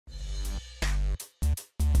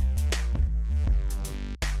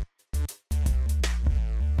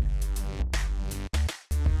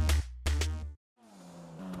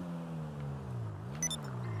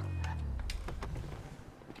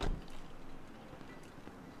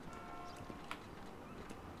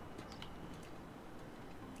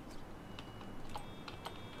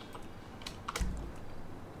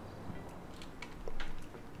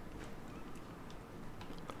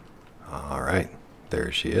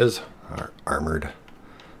There she is, our armored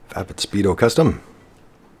Maibatsu Mule Custom.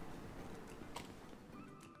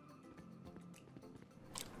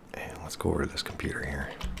 And let's go over to this computer here.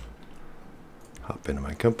 Hop into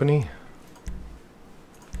my company.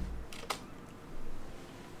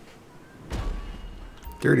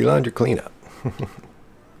 Dirty laundry cleanup.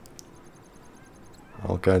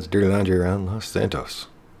 All kinds of dirty laundry around Los Santos.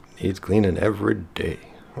 Needs cleaning every day.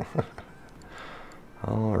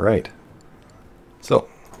 Alright. So,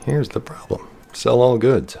 here's the problem. Sell all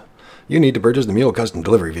goods. You need to purchase the Mule Custom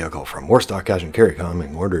delivery vehicle from Warstock Cash and Carry Com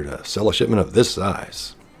in order to sell a shipment of this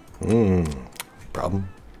size. Problem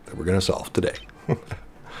that we're going to solve today.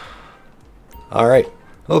 Alright.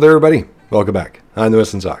 Hello there, everybody. Welcome back. I'm the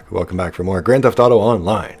Weston Sock. Welcome back for more Grand Theft Auto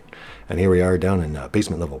Online. And here we are down in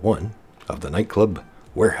basement level 1 of the Nightclub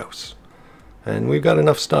warehouse. And we've got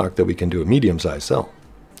enough stock that we can do a medium-sized sell.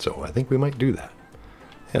 So I think we might do that.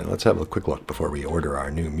 Yeah, let's have a quick look before we order our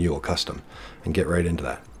new Mule Custom and get right into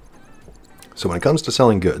that. So when it comes to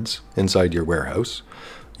selling goods inside your warehouse,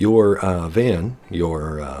 your van,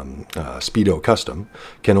 your Speedo Custom,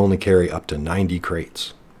 can only carry up to 90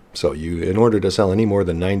 crates. So in order to sell any more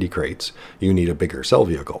than 90 crates, you need a bigger sell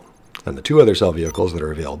vehicle. And the two other sell vehicles that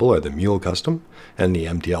are available are the Mule Custom and the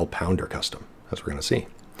MTL Pounder Custom, as we're going to see.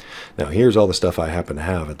 Now here's all the stuff I happen to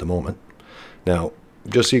have at the moment. Now,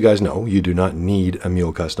 just so you guys know, you do not need a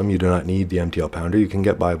Mule Custom. You do not need the MTL Pounder. You can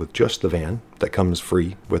get by with just the van that comes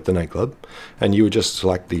free with the Nightclub. And you would just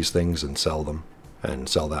select these things and sell them. And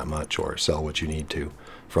sell that much or sell what you need to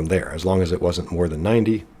from there. As long as it wasn't more than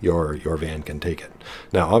 90, your van can take it.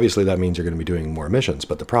 Now, obviously, that means you're going to be doing more missions,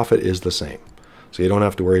 but the profit is the same. So you don't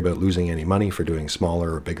have to worry about losing any money for doing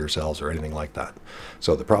smaller or bigger sells or anything like that.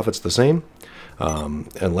 So the profit's the same,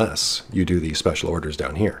 unless you do these special orders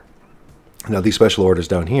down here. Now, these special orders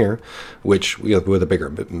down here, which with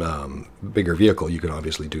a bigger vehicle, you can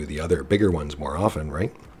obviously do the other bigger ones more often,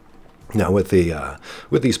 right? Now, with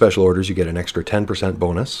these special orders, you get an extra 10%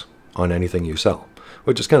 bonus on anything you sell,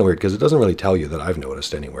 which is kind of weird because it doesn't really tell you that I've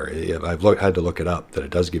noticed anywhere. I've had to look it up that it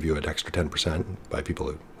does give you an extra 10% by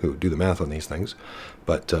people who do the math on these things,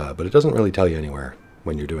 but it doesn't really tell you anywhere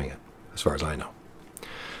when you're doing it, as far as I know.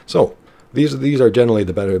 So these are generally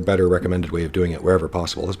the better recommended way of doing it wherever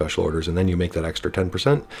possible, the special orders, and then you make that extra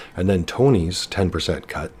 10%, and then Tony's 10%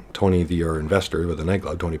 cut. Tony, your investor with the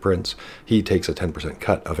Nightclub, Tony Prince, he takes a 10%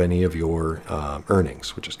 cut of any of your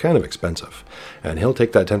earnings, which is kind of expensive, and he'll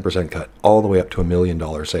take that 10% cut all the way up to $1 million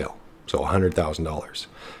sale, so $100,000.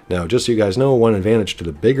 Now, just so you guys know, one advantage to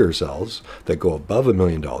the bigger sells that go above $1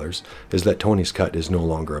 million is that Tony's cut is no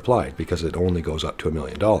longer applied because it only goes up to $1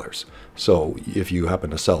 million. So if you happen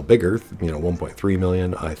to sell bigger, 1.3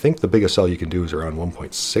 million, I think the biggest sell you can do is around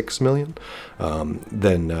 1.6 million,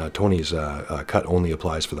 then Tony's cut only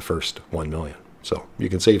applies for the first 1 million. So you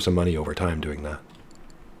can save some money over time doing that.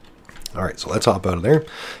 All right, so let's hop out of there.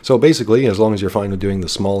 So basically, as long as you're fine with doing the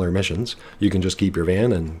smaller missions, you can just keep your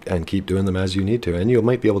van and keep doing them as you need to. And you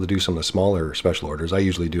might be able to do some of the smaller special orders. I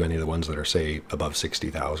usually do any of the ones that are, say, above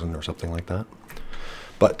 60,000 or something like that.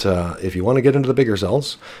 But if you want to get into the bigger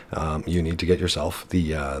cells, you need to get yourself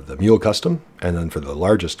the Mule Custom, and then for the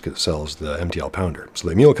largest cells, the MTL Pounder. So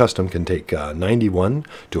the Mule Custom can take 91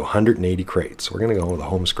 to 180 crates. We're going to go with the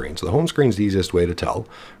home screen. So the home screen is the easiest way to tell.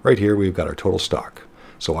 Right here, we've got our total stock.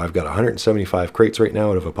 So I've got 175 crates right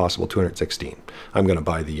now out of a possible 216. I'm going to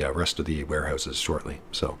buy the rest of the warehouses shortly.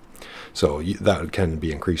 So that can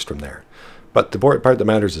be increased from there. But the part that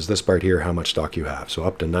matters is this part here, how much stock you have. So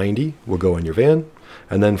up to 90 will go in your van,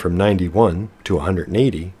 and then from 91 to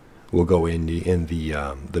 180 will go in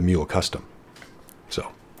the Mule Custom.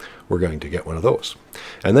 So we're going to get one of those.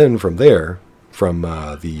 And then from there, from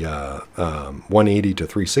the 180 to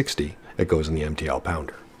 360, it goes in the MTL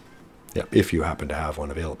Pounder. Yeah, if you happen to have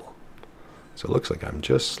one available. So it looks like I'm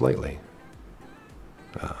just slightly...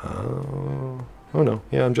 oh no,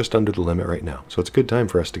 yeah, I'm just under the limit right now. So it's a good time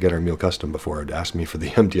for us to get our Mule Custom before it asks me for the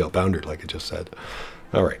MTL Pounder, like I just said.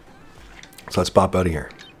 All right, so let's pop out of here.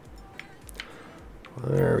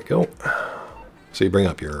 There we go. So you bring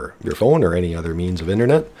up your phone or any other means of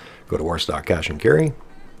internet, go to Warstock Cash and Carry,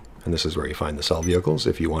 and this is where you find the sell vehicles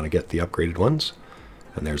if you want to get the upgraded ones.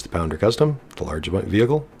 And there's the Pounder Custom, the large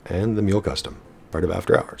vehicle, and the Mule Custom, part of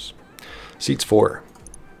After Hours. Seats 4.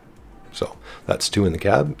 So that's 2 in the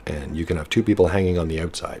cab, and you can have 2 people hanging on the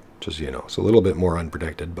outside, just so you know. It's a little bit more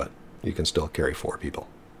unprotected, but you can still carry 4 people.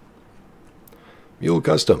 Mule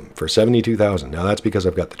Custom for $72,000. Now that's because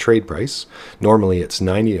I've got the trade price. Normally it's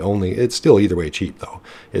 90 only. It's still either way cheap though.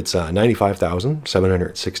 It's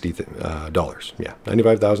 $95,760. Yeah,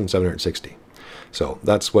 $95,760. So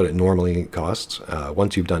that's what it normally costs.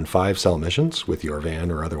 Once you've done 5 sell missions with your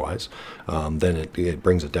van or otherwise, then it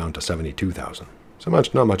brings it down to 72,000. So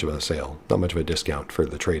not much of a sale, not much of a discount for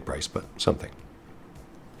the trade price, but something.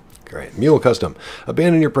 Great. Mule Custom.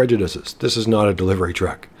 Abandon your prejudices. This is not a delivery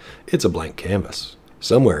truck. It's a blank canvas.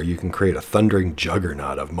 Somewhere you can create a thundering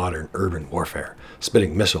juggernaut of modern urban warfare,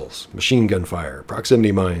 spitting missiles, machine gun fire,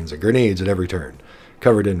 proximity mines, and grenades at every turn,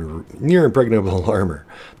 covered in near impregnable armor,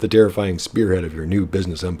 the terrifying spearhead of your new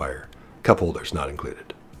business empire. Cup holders not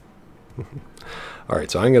included.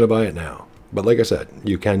 Alright, so I'm going to buy it now. But like I said,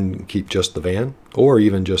 you can keep just the van, or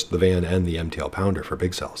even just the van and the MTL Pounder for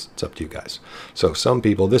big sells. It's up to you guys. So some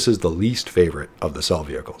people, this is the least favorite of the sell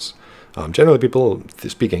vehicles. Generally, people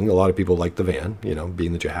speaking, a lot of people like the van, you know,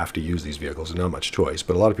 being that you have to use these vehicles, there's not much choice,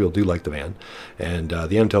 but a lot of people do like the van. And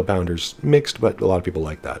the MTL Pounder's mixed, but a lot of people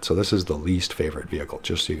like that. So this is the least favorite vehicle,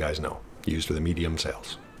 just so you guys know. Used for the medium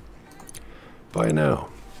sales. Buy it now.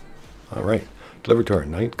 All right. Delivered to our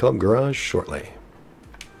Nightclub garage shortly.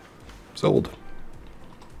 Sold.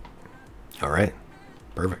 All right.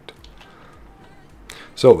 Perfect.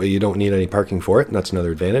 So you don't need any parking for it, and that's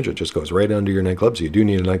another advantage. It just goes right under your nightclub. So you do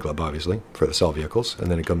need a nightclub, obviously, for the sell vehicles.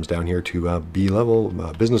 And then it comes down here to B level,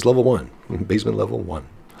 business level 1, basement level 1.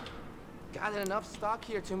 Got enough stock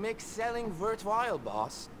here to make selling worthwhile,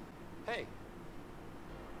 boss. Hey.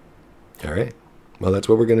 All right. Well, that's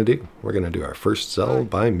what we're going to do. We're going to do our first sell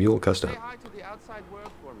by Mule Custom. Say hi to the outside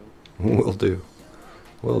world for me. Will do.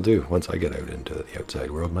 Will do, once I get out into the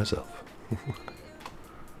outside world myself.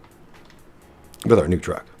 With our new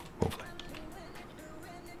truck, hopefully.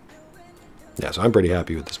 Yeah, so I'm pretty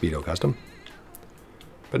happy with the Speedo Custom.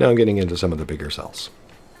 But now I'm getting into some of the bigger cells.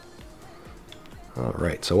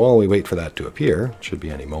 Alright, so while we wait for that to appear, should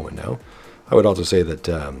be any moment now, I would also say that,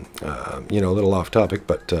 you know, a little off topic,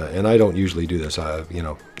 but, and I don't usually do this, you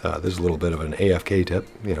know, this is a little bit of an AFK tip,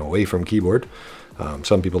 you know, away from keyboard.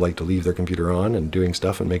 Some people like to leave their computer on and doing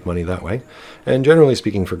stuff and make money that way. And generally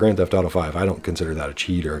speaking, for Grand Theft Auto 5, I don't consider that a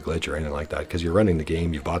cheat or a glitch or anything like that, because you're running the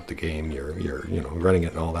game, you bought the game, you're you know, running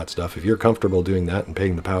it and all that stuff. If you're comfortable doing that and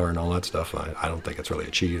paying the power and all that stuff, I don't think it's really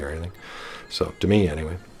a cheat or anything. So, to me,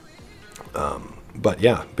 anyway. But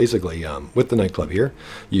yeah, basically, with the nightclub here,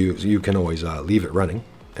 you can always leave it running.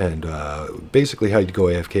 And basically how you go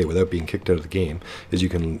AFK without being kicked out of the game is you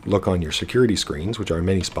can look on your security screens, which are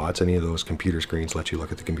many spots. Any of those computer screens let you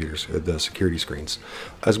look at the computers, the security screens.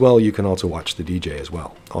 As well, you can also watch the DJ as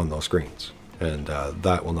well on those screens. And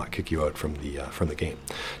that will not kick you out from the game.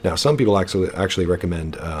 Now, some people actually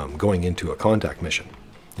recommend going into a contact mission.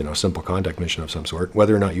 You know, a simple contact mission of some sort,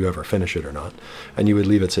 whether or not you ever finish it or not. And you would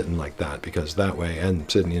leave it sitting like that, because that way, and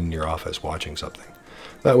sitting in your office watching something.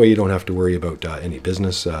 That way you don't have to worry about any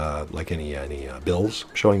business, like any bills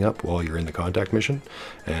showing up while you're in the contact mission,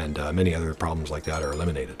 and many other problems like that are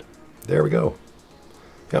eliminated. There we go.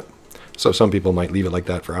 Yep. So some people might leave it like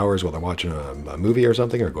that for hours while they're watching a movie or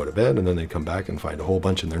something, or go to bed, and then they come back and find a whole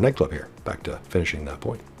bunch in their nightclub here, back to finishing that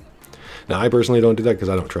point. Now, I personally don't do that because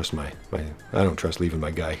I don't trust I don't trust leaving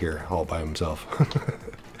my guy here all by himself.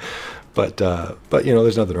 But you know,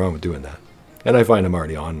 there's nothing wrong with doing that. And I find I'm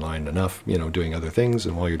already online enough, you know, doing other things,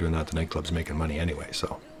 and while you're doing that, the nightclub's making money anyway,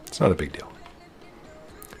 so it's not a big deal.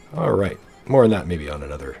 All right, more on that maybe on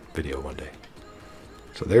another video one day.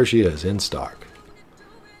 So there she is, in stock.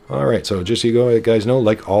 All right, so just so you guys know,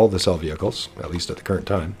 like all the sell vehicles, at least at the current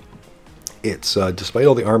time, it's, despite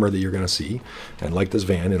all the armor that you're going to see, and like this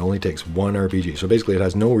van, it only takes 1 RPG. So basically it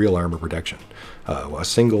has no real armor protection. A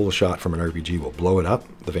single shot from an RPG will blow it up,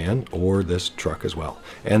 the van, or this truck as well,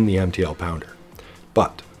 and the MTL Pounder.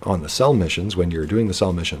 But on the sell missions, when you're doing the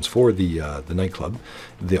sell missions for the nightclub,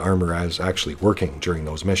 the armor is actually working during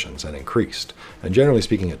those missions and increased. And generally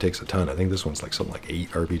speaking, it takes a ton. I think this one's like something like 8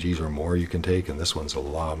 RPGs or more you can take, and this one's a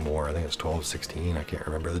lot more. I think it's 12, 16, I can't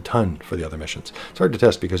remember the ton for the other missions. It's hard to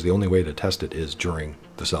test because the only way to test it is during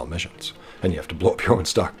the sell missions, and you have to blow up your own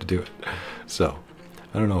stock to do it. So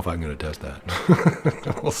I don't know if I'm going to test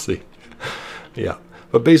that. We'll see. Yeah,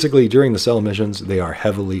 but basically during the sell missions, they are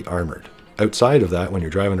heavily armored. Outside of that, when you're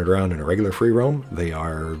driving it around in a regular free roam, they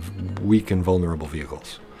are weak and vulnerable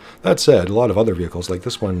vehicles. That said, a lot of other vehicles, like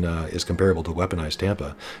this one, is comparable to weaponized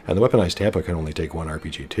Tampa, and the weaponized Tampa can only take 1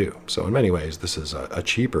 RPG too. So in many ways, this is a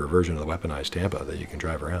cheaper version of the weaponized Tampa that you can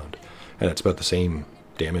drive around, and it's about the same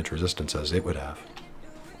damage resistance as it would have.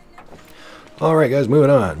 All right, guys, moving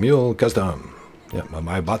on. Mule Custom. Yeah, my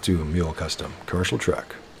Maibatsu Mule Custom commercial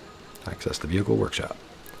truck. Access the vehicle workshop.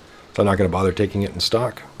 So I'm not going to bother taking it in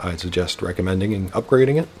stock. I'd suggest recommending and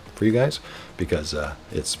upgrading it for you guys, because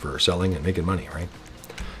it's for selling and making money, right?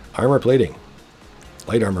 Armor plating.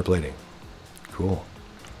 Light armor plating. Cool.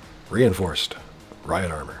 Reinforced.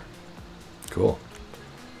 Riot armor. Cool.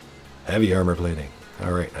 Heavy armor plating.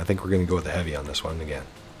 Alright, I think we're going to go with the heavy on this one again.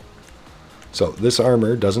 So this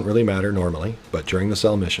armor doesn't really matter normally, but during the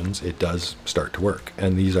cell missions it does start to work.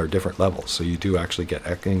 And these are different levels, so you do actually get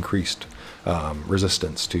increased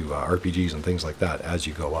resistance to RPGs and things like that as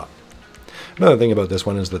you go up. Another thing about this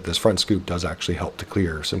one is that this front scoop does actually help to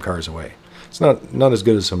clear some cars away. It's not as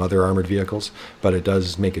good as some other armored vehicles, but it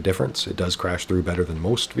does make a difference. It does crash through better than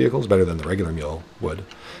most vehicles, better than the regular Mule would.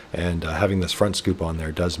 And having this front scoop on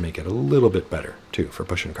there does make it a little bit better, too, for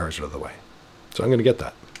pushing cars out of the way. So I'm going to get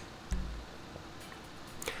that.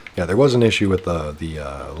 Yeah, there was an issue with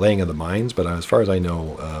the laying of the mines, but as far as I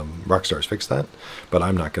know, Rockstar's fixed that. But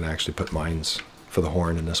I'm not going to actually put mines for the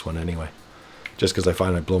horn in this one anyway. Just because I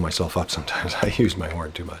find I blow myself up sometimes. I use my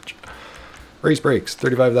horn too much. Race brakes,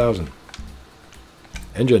 35,000.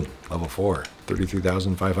 Engine, level 4,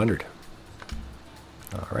 33,500.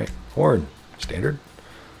 Alright, horn, standard.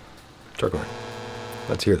 Truck horn.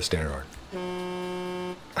 Let's hear the standard horn.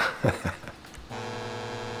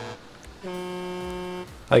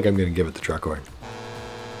 I think I'm going to give it the truck horn.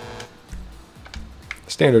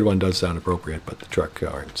 The standard one does sound appropriate, but the truck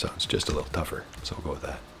horn sounds just a little tougher, so we'll go with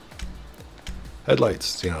that.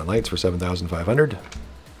 Headlights, xenon lights for 7,500.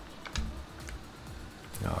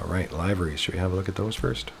 Alright, liveries. Should we have a look at those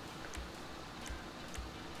first?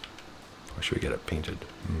 Or should we get it painted?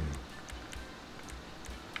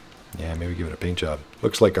 Yeah, maybe give it a paint job.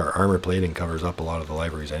 Looks like our armor plating covers up a lot of the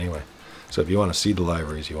liveries anyway. So if you want to see the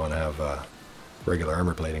liveries, you want to have regular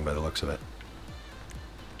armor plating by the looks of it.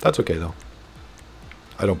 That's okay though.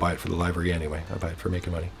 I don't buy it for the livery anyway. I buy it for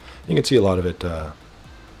making money. You can see a lot of it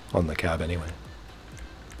on the cab anyway.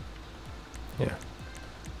 Yeah.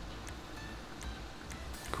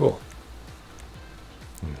 Cool.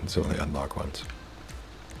 It's only unlock ones.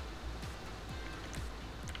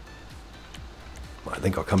 Well, I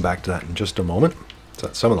think I'll come back to that in just a moment. So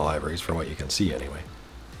that's some of the libraries from what you can see anyway.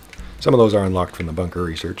 Some of those are unlocked from the bunker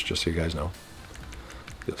research, just so you guys know.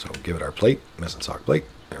 So give it our plate, missing sock plate.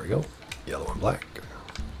 There we go. Yellow and black.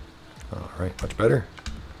 Alright, much better.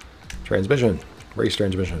 Transmission. Race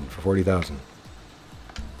transmission for 40,000.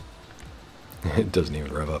 It doesn't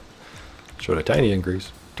even rev up. Showed a tiny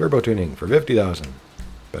increase. Turbo tuning for 50,000.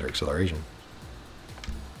 Better acceleration.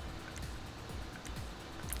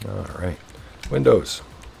 Alright. Windows.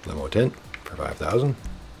 Limo tint for 5,000.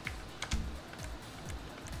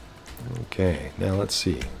 Okay, now let's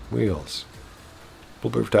see. Wheels.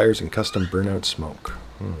 Bulletproof tires and custom burnout smoke.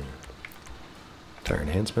 Tire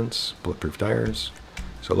enhancements. Bulletproof tires.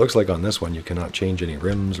 So it looks like on this one you cannot change any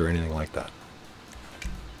rims or anything like that.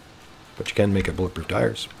 But you can make it bulletproof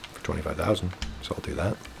tires for 25,000. So I'll do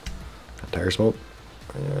that. And tire smoke.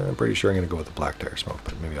 I'm pretty sure I'm going to go with the black tire smoke,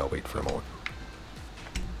 but maybe I'll wait for a moment.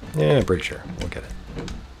 Yeah, I'm pretty sure. We'll get it.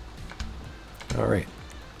 Alright.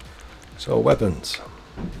 So weapons.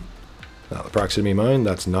 Now the proximity mine,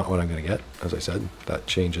 that's not what I'm going to get. As I said, that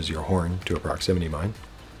changes your horn to a proximity mine.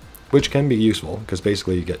 Which can be useful, because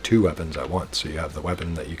basically you get two weapons at once. So you have the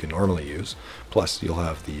weapon that you can normally use, plus you'll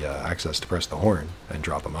have the access to press the horn and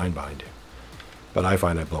drop a mine behind you. But I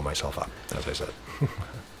find I blow myself up, as I said.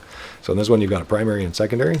 So in this one you've got a primary and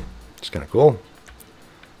secondary, which is kind of cool.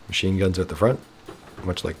 Machine guns at the front,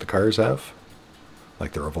 much like the cars have,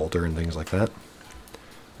 like the Revolter and things like that.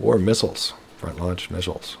 Or missiles, front launch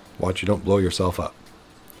missiles. Watch you don't blow yourself up.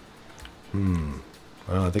 Well,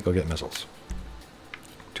 I think I'll get missiles.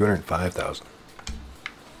 205,000.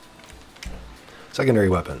 Secondary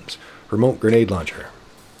weapons. Remote grenade launcher.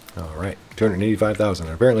 Alright, 285,000.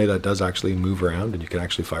 And apparently that does actually move around and you can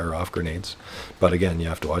actually fire off grenades. But again, you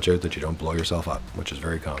have to watch out that you don't blow yourself up, which is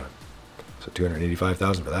very common. So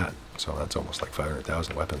 285,000 for that. So that's almost like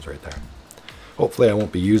 500,000 weapons right there. Hopefully I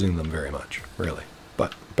won't be using them very much, really.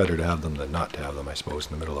 But better to have them than not to have them, I suppose,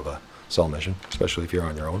 in the middle of a cell mission, especially if you're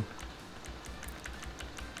on your own.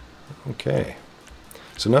 Okay.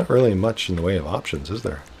 So not really much in the way of options, is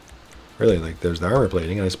there? Really, like there's the armor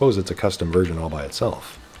plating, and I suppose it's a custom version all by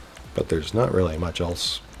itself. But there's not really much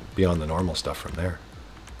else beyond the normal stuff from there.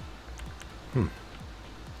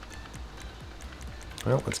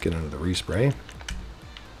 Well, let's get into the respray.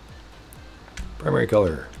 Primary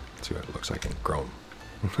color. Let's see what it looks like in chrome.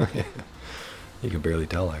 You can barely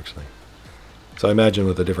tell, actually. So I imagine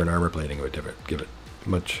with the different armor plating, it would give it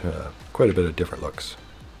much, quite a bit of different looks.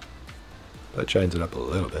 That shines it up a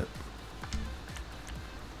little bit.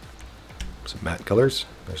 Some matte colors.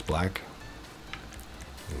 There's black,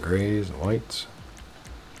 and grays, and whites,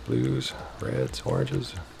 blues, reds,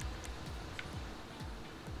 oranges.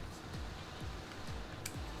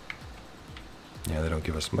 Yeah, they don't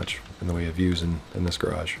give us much in the way of views in this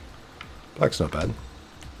garage. Black's not bad.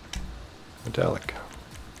 Metallic.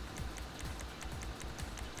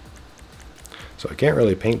 So I can't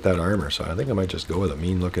really paint that armor, so I think I might just go with a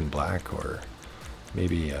mean looking black, or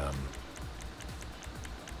maybe,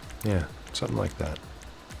 yeah, something like that.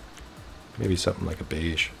 Maybe something like a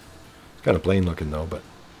beige. It's kind of plain looking though, but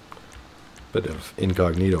a bit of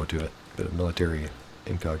incognito to it. A bit of military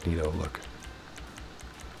incognito look.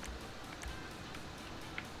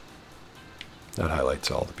 That highlights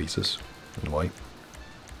all the pieces in white.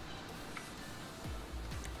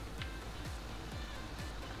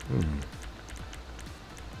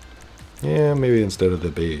 Yeah, maybe instead of the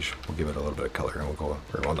beige, we'll give it a little bit of color, and we'll go,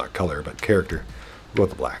 or well, not color, but character. We'll go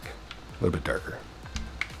with the black, a little bit darker.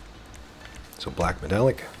 So black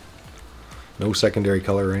metallic, no secondary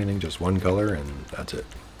color or anything, just one color, and that's it.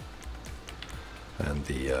 And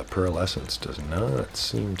the pearlescence does not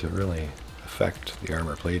seem to really affect the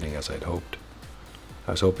armor plating as I'd hoped.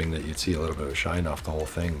 I was hoping that you'd see a little bit of shine off the whole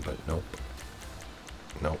thing, but nope.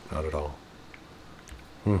 Nope, not at all.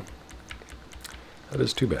 That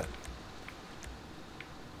is too bad.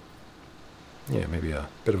 Yeah, maybe a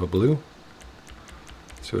bit of a blue.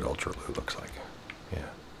 Let's see what ultra blue looks like. Yeah.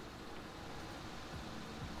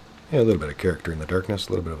 Yeah, a little bit of character in the darkness,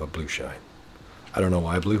 a little bit of a blue shine. I don't know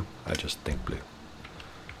why blue, I just think blue.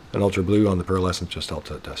 And ultra blue on the pearlescence just helps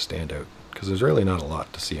it to stand out, because there's really not a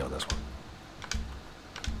lot to see on this one.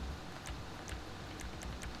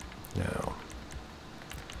 Now,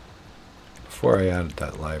 before I added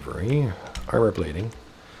that livery, armor plating,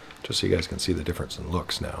 just so you guys can see the difference in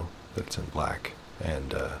looks now that it's in black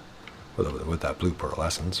and with that blue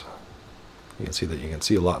pearlescence, you can see that you can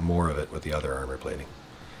see a lot more of it with the other armor plating.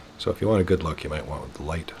 So if you want a good look, you might want with the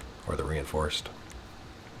light or the reinforced.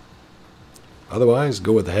 Otherwise,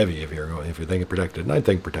 go with the heavy if you're thinking protected. And I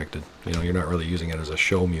think protected. You know, you're not really using it as a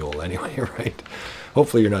show mule anyway, right?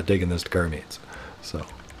 Hopefully you're not taking this to car meets. So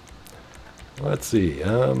let's see.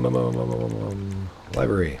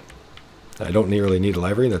 Library. I don't really need a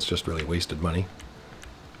library. That's just really wasted money.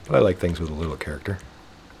 But I like things with a little character.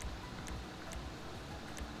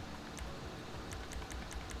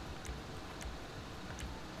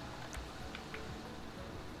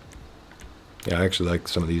 Yeah, I actually like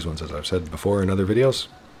some of these ones, as I've said before in other videos.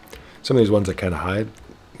 Some of these ones that kind of hide.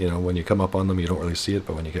 You know, when you come up on them, you don't really see it,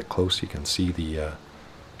 but when you get close, you can see the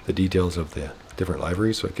details of the different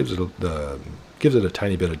liveries. So it gives it a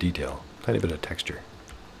tiny bit of detail, tiny bit of texture.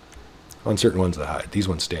 On certain ones that hide. These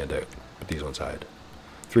ones stand out, but these ones hide.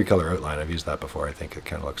 3-color outline, I've used that before. I think it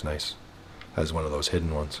kind of looks nice. As one of those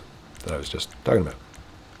hidden ones that I was just talking about.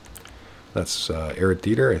 That's Arid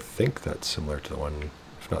Theater. I think that's similar to the one,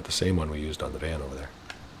 if not the same one we used on the van over there.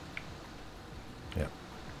 Yeah.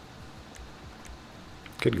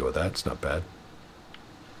 Could go with that. It's not bad.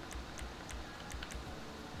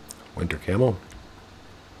 Winter Camo.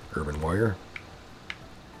 Urban Warrior.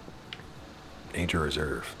 Nature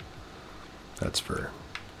Reserve. That's for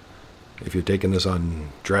if you've taken this on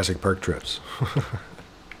Jurassic Park trips.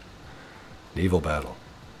 Naval Battle.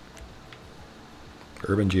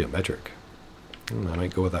 Urban Geometric. I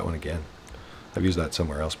might go with that one again. I've used that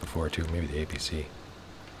somewhere else before too, maybe the APC.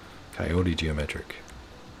 Coyote Geometric.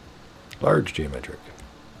 Large Geometric.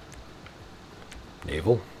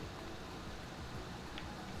 Naval.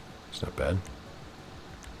 It's not bad.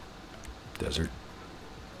 Desert.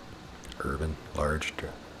 Urban. Large.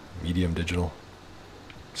 Medium digital.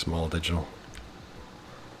 Small digital.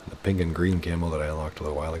 The pink and green camo that I unlocked a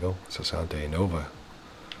little while ago. Sasante Nova.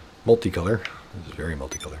 Multicolor. This is very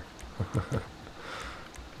multicolor.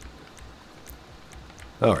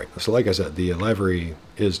 Alright, so like I said, the livery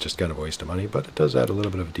is just kind of a waste of money, but it does add a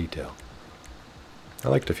little bit of detail. I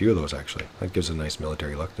liked a few of those actually. That gives a nice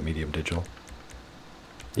military look, the medium digital.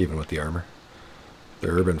 Even with the armor. The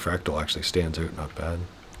urban fractal actually stands out not bad.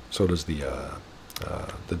 So does the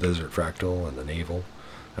desert fractal and the naval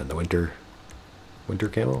and the winter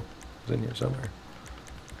camo is in here somewhere.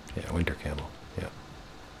 Yeah, winter camo. Yeah.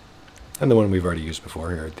 And the one we've already used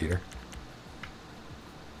before here at Theater.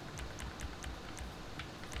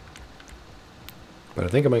 But I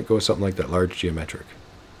think I might go with something like that large geometric.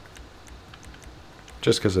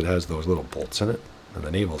 Just because it has those little bolts in it. And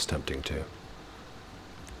the naval's tempting too.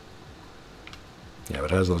 Yeah,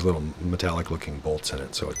 but it has those little metallic looking bolts in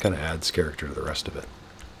it, so it kind of adds character to the rest of it.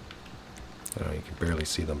 I know you can barely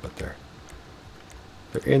see them, but they're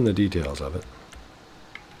in the details of it.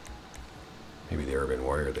 Maybe the Urban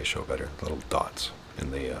Warrior they show better. Little dots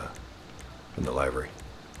in the library.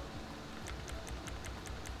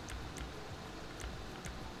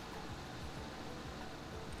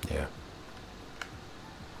 Yeah.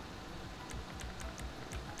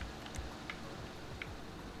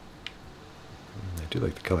 do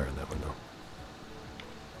like the color on that one, though.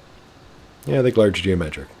 Yeah, I think large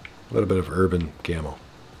geometric. A little bit of urban camo.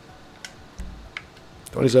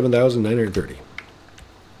 27,930.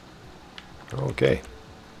 Okay.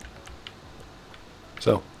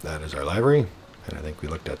 So, that is our livery. And I think we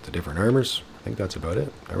looked at the different armors. I think that's about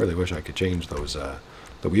it. I really wish I could change those,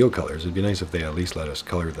 the wheel colors. It'd be nice if they at least let us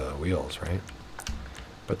color the wheels, right?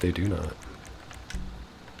 But they do not.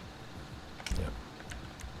 Yeah.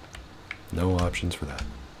 No options for that.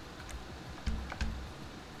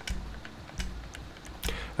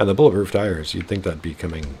 And the bulletproof tires, you'd think that'd be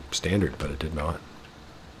coming standard, but it did not.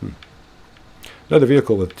 Another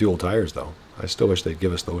vehicle with dual tires, though. I still wish they'd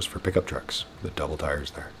give us those for pickup trucks, the double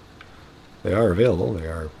tires there. They are available. They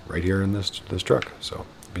are right here in this truck. So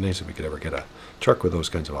it'd be nice if we could ever get a truck with those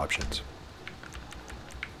kinds of options.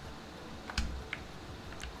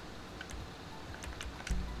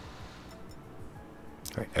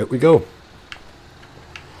 All right, out we go.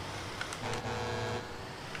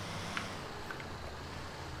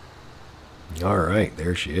 All right,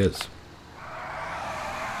 there she is.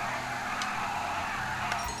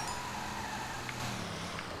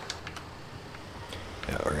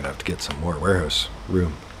 Yeah, we're going to have to get some more warehouse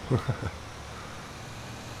room.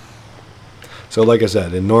 So like I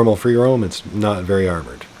said, in normal free roam, it's not very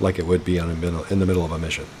armored, like it would be in the middle of a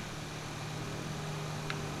mission.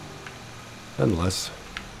 Unless...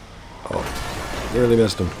 Oh, nearly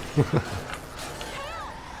missed him.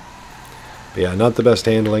 But yeah, not the best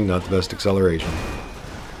handling, not the best acceleration.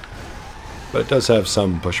 But it does have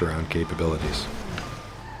some push-around capabilities.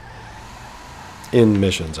 In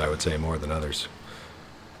missions, I would say, more than others.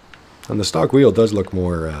 And the stock wheel does look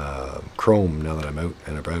more chrome now that I'm out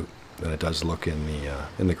and about than it does look in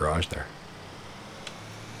the garage there.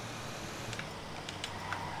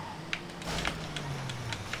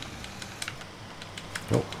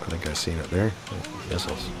 Oh, I think I've seen it there. Oh,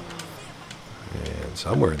 missiles. And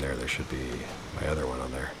somewhere in there should be my other one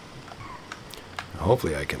on there.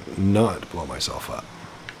 Hopefully I can not blow myself up.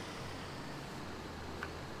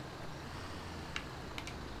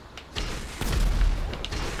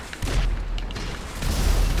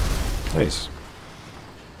 Nice.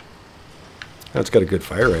 That's got a good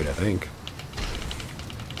fire rate, I think.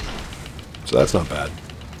 So that's not bad.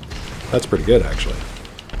 That's pretty good, actually.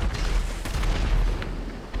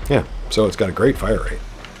 Yeah, so it's got a great fire rate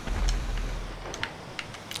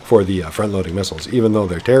for the front-loading missiles, even though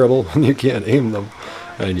they're terrible and you can't aim them.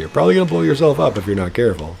 And you're probably going to blow yourself up if you're not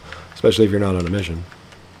careful, especially if you're not on a mission.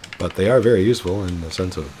 But they are very useful in the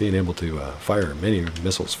sense of being able to fire many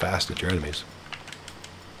missiles fast at your enemies.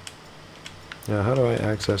 Now, how do I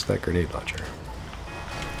access that grenade launcher?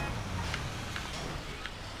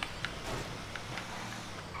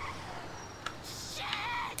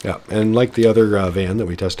 Yeah, and like the other van that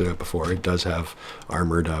we tested out before, it does have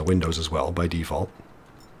armored windows as well by default.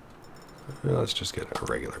 Well, let's just get a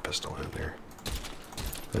regular pistol in there,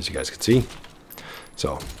 as you guys can see.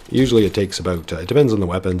 So usually it takes about, it depends on the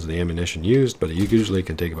weapons and the ammunition used, but it usually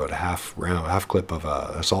can take about a half clip of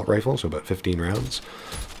assault rifle, so about 15 rounds,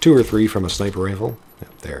 2 or 3 from a sniper rifle.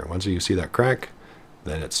 Yep, there. Once you see that crack,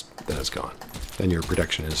 then it's gone. Then your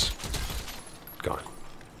protection is gone.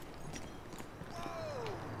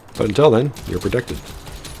 But until then, you're protected.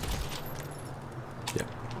 Yeah.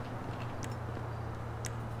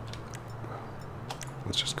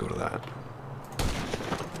 Let's just go to that.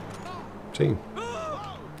 See?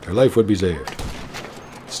 Their life would be saved.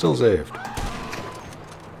 Still saved.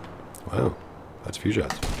 Wow. That's a few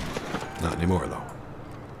shots. Not anymore, though.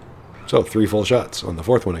 So, 3 full shots. On the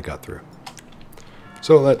 4th one, it got through.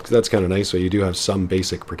 So that's kind of nice. So you do have some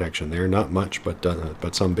basic protection there. Not much, but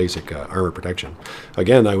some basic armor protection.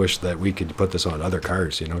 Again, I wish that we could put this on other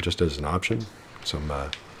cars, you know, just as an option. Some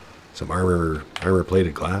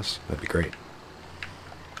armor-plated glass. That'd be great.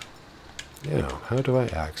 Now, how do I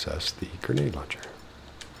access the grenade launcher?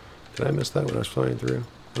 Did I miss that when I was flying through?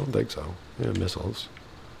 I don't think so. Yeah, missiles.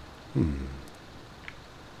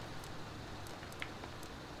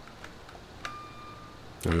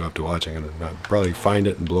 I'm going to have to watch. I'm going to probably find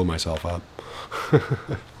it and blow myself up.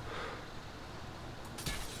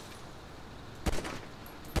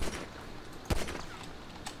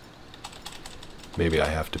 Maybe I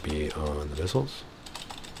have to be on the missiles.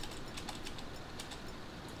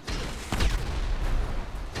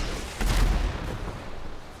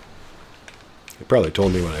 It probably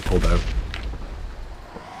told me when I pulled out.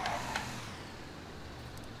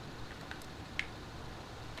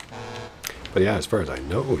 But yeah, as far as I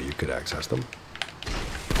know, you could access them.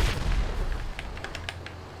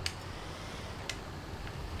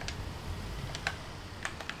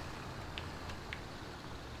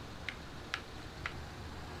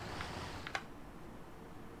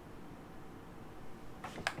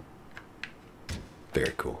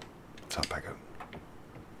 Very cool. Let's hop back out.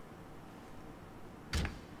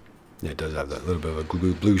 Yeah, it does have that little bit of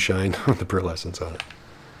a blue shine with the pearlescence on it.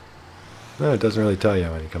 No, it doesn't really tell you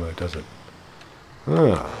when you come out, does it?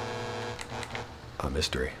 Ah, a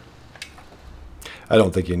mystery. I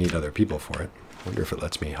don't think you need other people for it. Wonder if it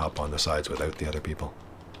lets me hop on the sides without the other people.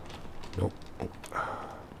 Nope. Oh.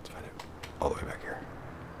 Let's find it. All the way back here.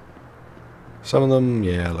 Some of them,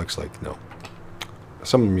 yeah, it looks like no.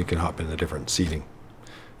 Some of them you can hop into different seating,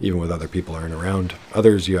 even with other people aren't around.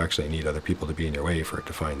 Others, you actually need other people to be in your way for it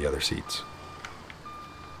to find the other seats.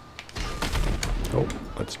 Oh,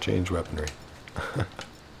 let's change weaponry.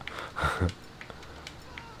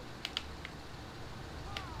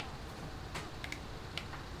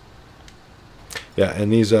 Yeah,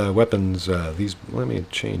 and these weapons, let me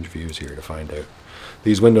change views here to find out.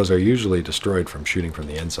 These windows are usually destroyed from shooting from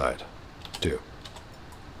the inside, too.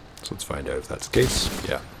 So let's find out if that's the case.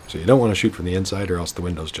 Yeah, so you don't want to shoot from the inside or else the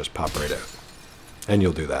windows just pop right out. And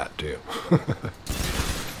you'll do that, too.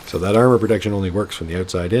 So that armor protection only works from the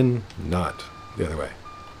outside in, not the other way.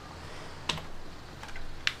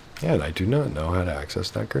 And I do not know how to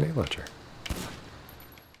access that grenade launcher.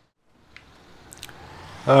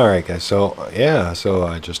 Alright guys, so yeah, so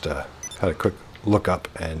I just had a quick look up,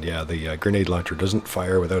 and yeah, the grenade launcher doesn't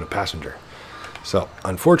fire without a passenger. So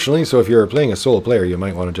unfortunately, so if you're playing a solo player, you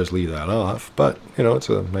might want to just leave that off, but you know, it's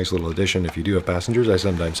a nice little addition if you do have passengers. I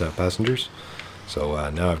sometimes have passengers, so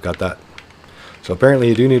now I've got that. So apparently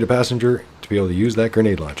you do need a passenger to be able to use that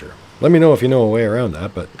grenade launcher. Let me know if you know a way around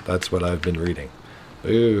that, but that's what I've been reading.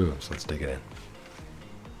 Ooh, so let's take it in.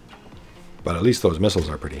 But at least those missiles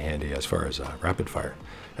are pretty handy as far as rapid fire.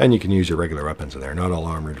 And you can use your regular weapons in there. Not all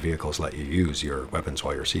armored vehicles let you use your weapons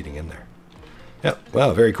while you're seating in there. Yep,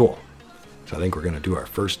 well, very cool. So I think we're going to do our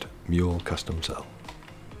first Mule Custom cell.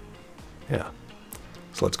 Yeah.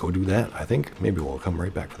 So let's go do that, I think. Maybe we'll come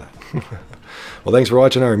right back for that. Well, thanks for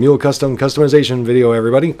watching our Mule Custom customization video,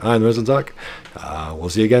 everybody. I'm Maibatsu Mule. We'll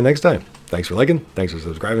see you again next time. Thanks for liking. Thanks for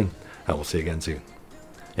subscribing. And we'll see you again soon.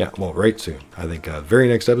 Yeah, well, right soon. I think very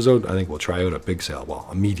next episode, I think we'll try out a big sale. Well,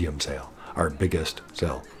 a medium sale. Our biggest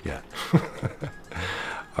sale yet.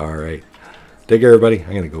 All right. Take care, everybody.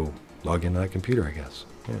 I'm going to go log into that computer, I guess.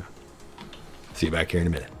 Yeah. See you back here in a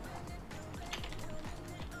minute.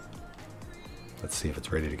 Let's see if it's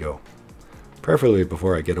ready to go. Preferably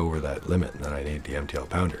before I get over that limit, and then I need the MTL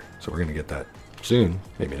pounder. So we're going to get that soon,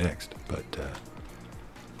 maybe next. But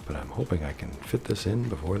I'm hoping I can fit this in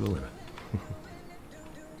before the limit.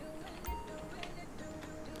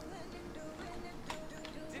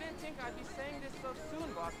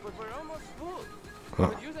 But we're almost full. Oh.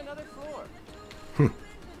 Could use another floor.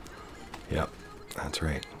 Yep, that's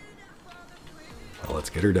right. Well, let's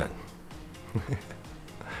get her done.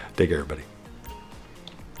 Take care, everybody.